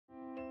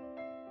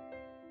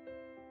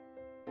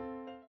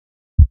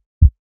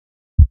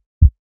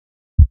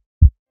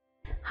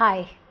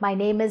Hi, my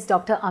name is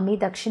Dr. Amee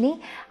Daxini.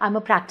 I'm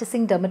a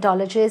practicing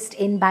dermatologist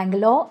in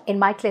Bangalore in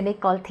my clinic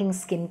called Think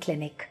Skin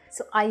Clinic.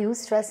 So are you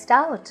stressed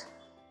out?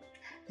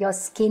 Your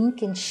skin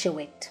can show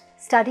it.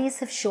 Studies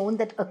have shown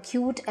that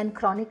acute and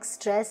chronic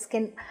stress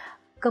can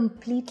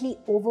completely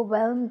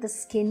overwhelm the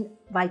skin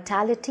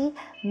vitality,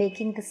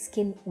 making the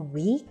skin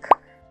weak,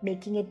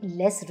 making it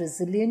less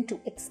resilient to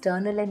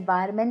external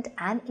environment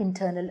and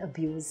internal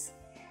abuse.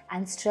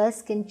 And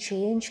stress can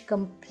change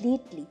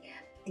completely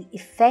the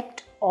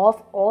effect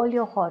of all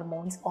your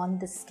hormones on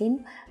the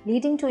skin,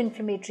 leading to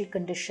inflammatory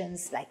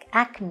conditions like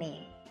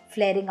acne,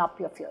 flaring up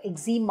of your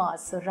eczema,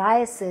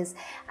 psoriasis,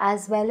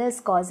 as well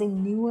as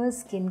causing newer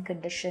skin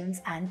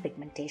conditions and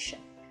pigmentation.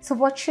 So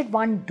what should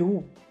one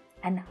do?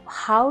 And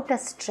how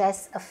does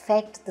stress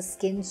affect the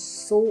skin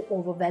so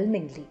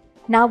overwhelmingly?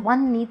 Now,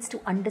 one needs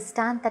to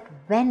understand that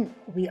when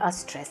we are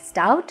stressed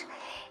out,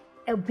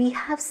 we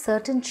have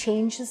certain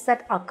changes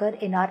that occur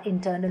in our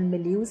internal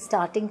milieu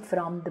starting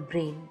from the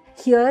brain.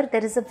 Here,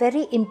 there is a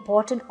very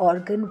important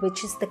organ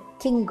which is the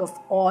king of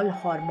all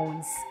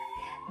hormones.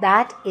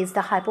 That is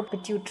the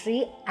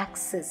hypoppitutary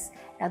axis.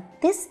 Now,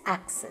 this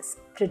axis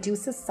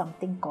produces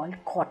something called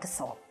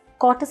cortisol.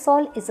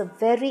 Cortisol is a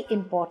very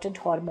important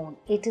hormone.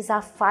 It is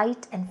our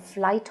fight and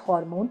flight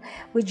hormone,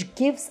 which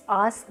gives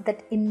us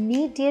that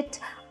immediate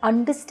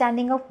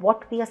understanding of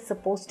what we are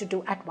supposed to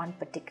do at one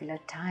particular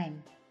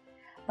time.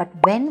 But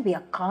when we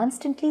are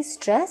constantly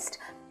stressed,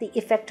 the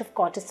effect of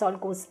cortisol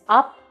goes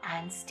up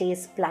and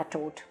stays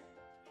plateaued.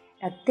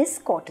 Now, this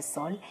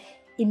cortisol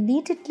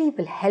immediately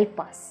will help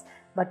us,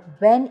 but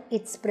when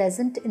it's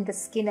present in the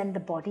skin and the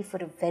body for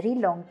a very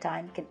long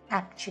time, can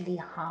actually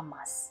harm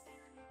us.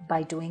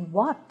 By doing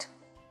what?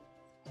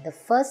 The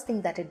first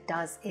thing that it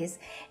does is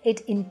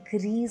it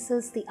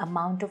increases the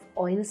amount of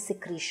oil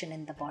secretion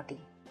in the body.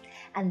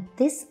 And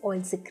this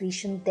oil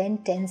secretion then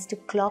tends to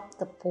clog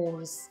the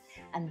pores,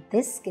 and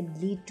this can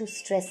lead to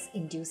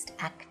stress-induced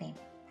acne.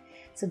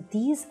 So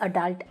these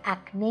adult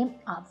acne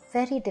are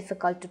very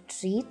difficult to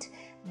treat.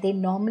 They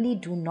normally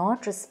do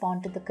not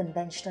respond to the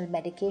conventional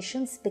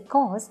medications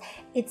because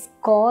its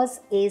cause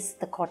is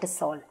the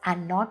cortisol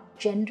and not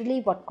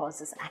generally what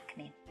causes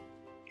acne.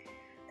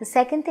 The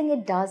second thing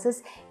it does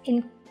is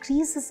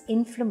increases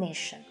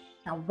inflammation.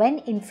 Now, when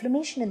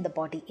inflammation in the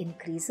body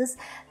increases,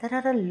 there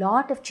are a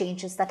lot of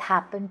changes that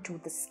happen to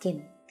the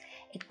skin.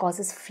 It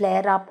causes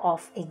flare-up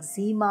of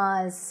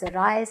eczemas,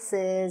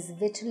 psoriasis,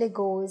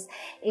 vitiligos.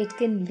 It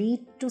can lead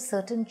to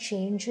certain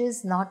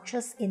changes not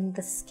just in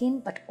the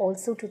skin but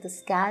also to the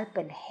scalp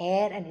and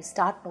hair, and you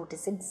start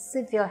noticing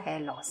severe hair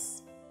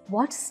loss.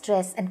 What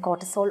stress and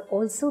cortisol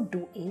also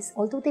do is,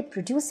 although they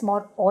produce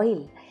more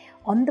oil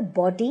on the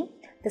body,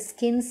 the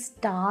skin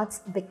starts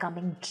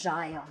becoming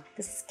drier.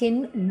 The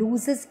skin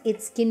loses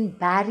its skin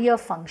barrier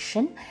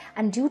function,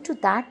 and due to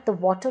that, the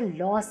water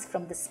loss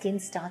from the skin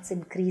starts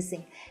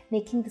increasing,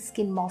 making the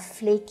skin more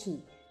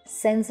flaky,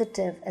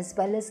 sensitive, as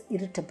well as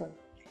irritable.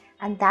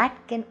 And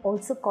that can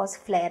also cause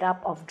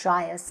flare-up of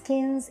drier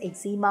skins,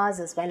 eczemas,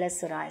 as well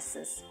as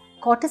psoriasis.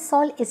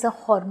 Cortisol is a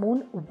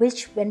hormone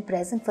which, when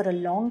present for a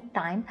long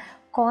time,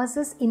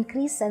 causes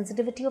increased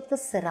sensitivity of the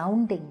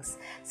surroundings.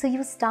 So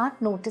you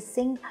start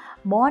noticing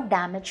more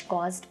damage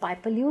caused by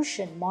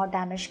pollution, more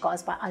damage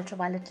caused by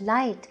ultraviolet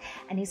light,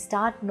 and you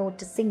start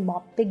noticing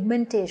more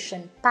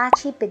pigmentation,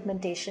 patchy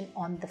pigmentation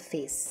on the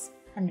face.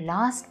 And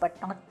last but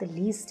not the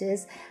least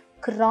is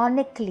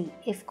chronically,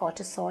 if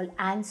cortisol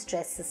and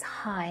stress is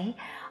high,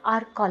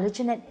 our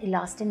collagen and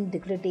elastin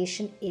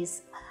degradation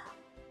is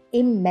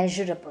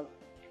immeasurable,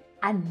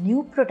 and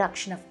new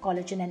production of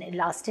collagen and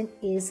elastin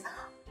is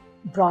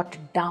brought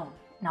down.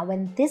 Now,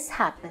 when this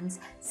happens,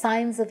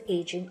 signs of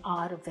aging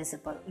are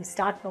visible. You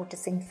start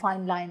noticing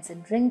fine lines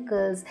and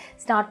wrinkles,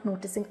 start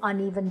noticing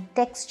uneven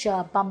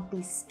texture,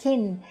 bumpy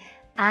skin,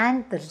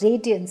 and the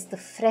radiance, the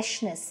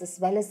freshness, as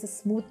well as the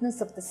smoothness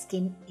of the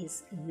skin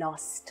is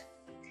lost.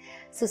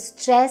 So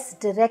stress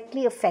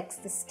directly affects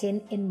the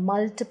skin in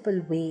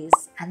multiple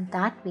ways, and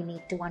that we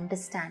need to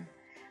understand.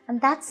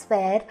 And that's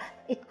where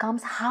it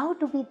comes, how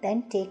do we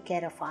then take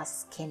care of our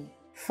skin?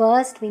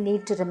 First, we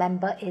need to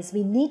remember is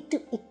we need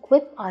to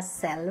equip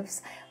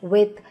ourselves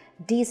with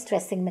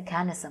de-stressing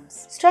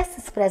mechanisms. Stress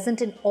is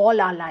present in all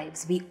our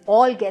lives. We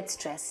all get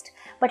stressed.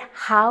 But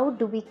how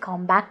do we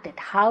combat it?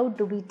 How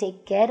do we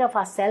take care of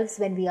ourselves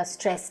when we are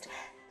stressed?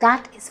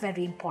 That is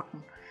very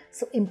important.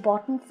 So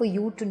important for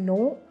you to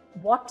know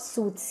what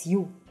suits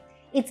you.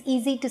 It's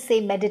easy to say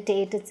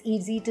meditate. It's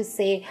easy to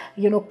say,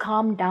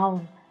 calm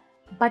down.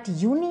 But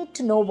you need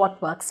to know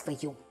what works for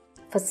you.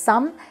 For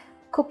some,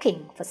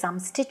 cooking, for some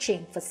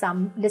stitching, for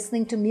some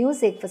listening to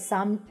music, for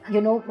some,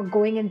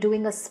 going and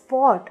doing a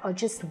sport or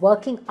just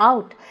working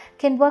out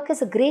can work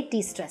as a great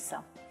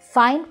de-stressor.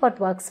 Find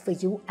what works for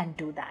you and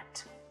do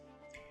that.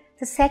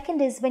 The second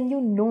is when you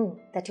know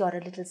that you're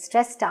a little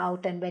stressed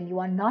out and when you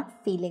are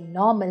not feeling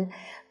normal,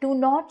 do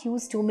not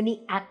use too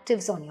many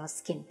actives on your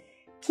skin.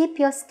 Keep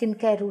your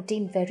skincare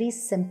routine very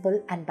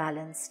simple and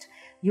balanced.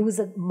 Use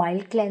a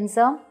mild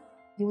cleanser,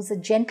 use a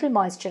gentle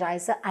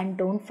moisturizer, and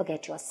don't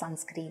forget your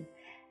sunscreen.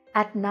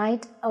 At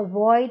night,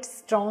 avoid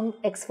strong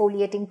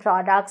exfoliating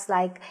products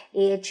like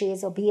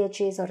AHAs or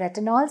BHAs or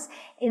retinols.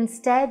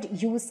 Instead,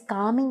 use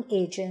calming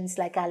agents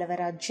like aloe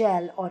vera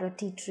gel or a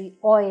tea tree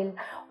oil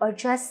or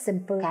just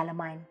simple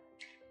calamine.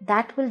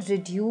 That will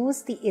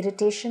reduce the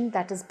irritation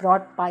that is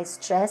brought by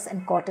stress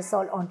and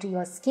cortisol onto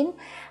your skin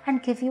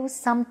and give you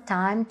some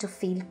time to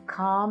feel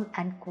calm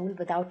and cool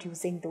without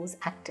using those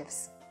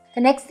actives.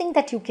 The next thing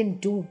that you can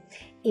do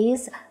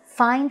is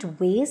find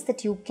ways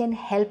that you can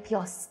help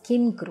your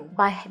skin grow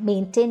by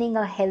maintaining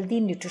a healthy,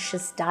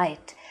 nutritious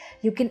diet.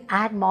 You can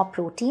add more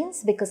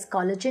proteins because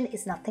collagen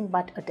is nothing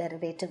but a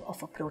derivative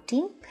of a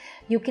protein.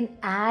 You can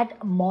add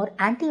more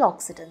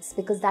antioxidants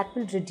because that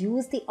will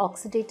reduce the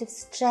oxidative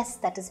stress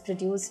that is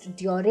produced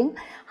during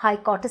high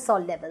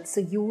cortisol levels.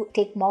 So you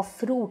take more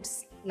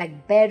fruits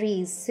like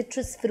berries,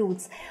 citrus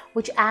fruits,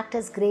 which act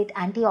as great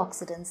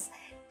antioxidants.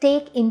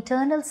 Take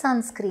internal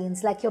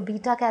sunscreens like your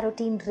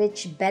beta-carotene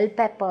rich bell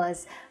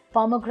peppers,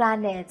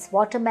 pomegranates,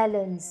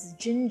 watermelons,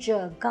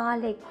 ginger,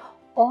 garlic.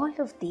 All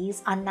of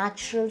these are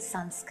natural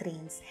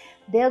sunscreens.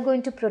 They are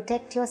going to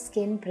protect your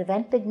skin,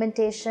 prevent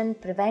pigmentation,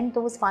 prevent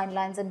those fine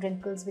lines and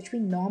wrinkles which we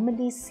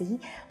normally see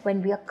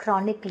when we are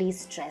chronically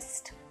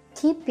stressed.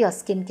 Keep your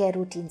skincare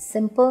routine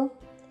simple.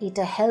 Eat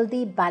a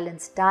healthy,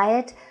 balanced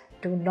diet.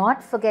 Do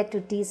not forget to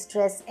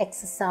de-stress,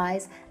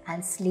 exercise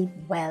and sleep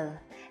well.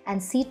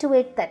 And see to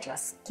it that your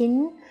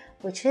skin,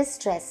 which is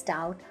stressed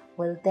out,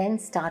 will then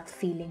start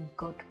feeling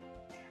good.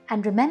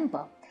 And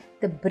remember,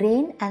 the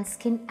brain and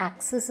skin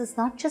axis is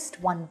not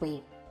just one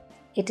way,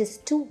 it is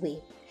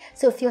two-way.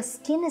 So if your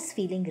skin is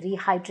feeling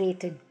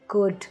rehydrated,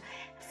 good,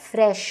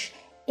 fresh,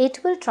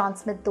 it will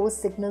transmit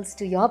those signals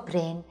to your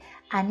brain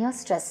and your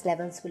stress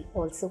levels will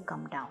also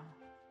come down.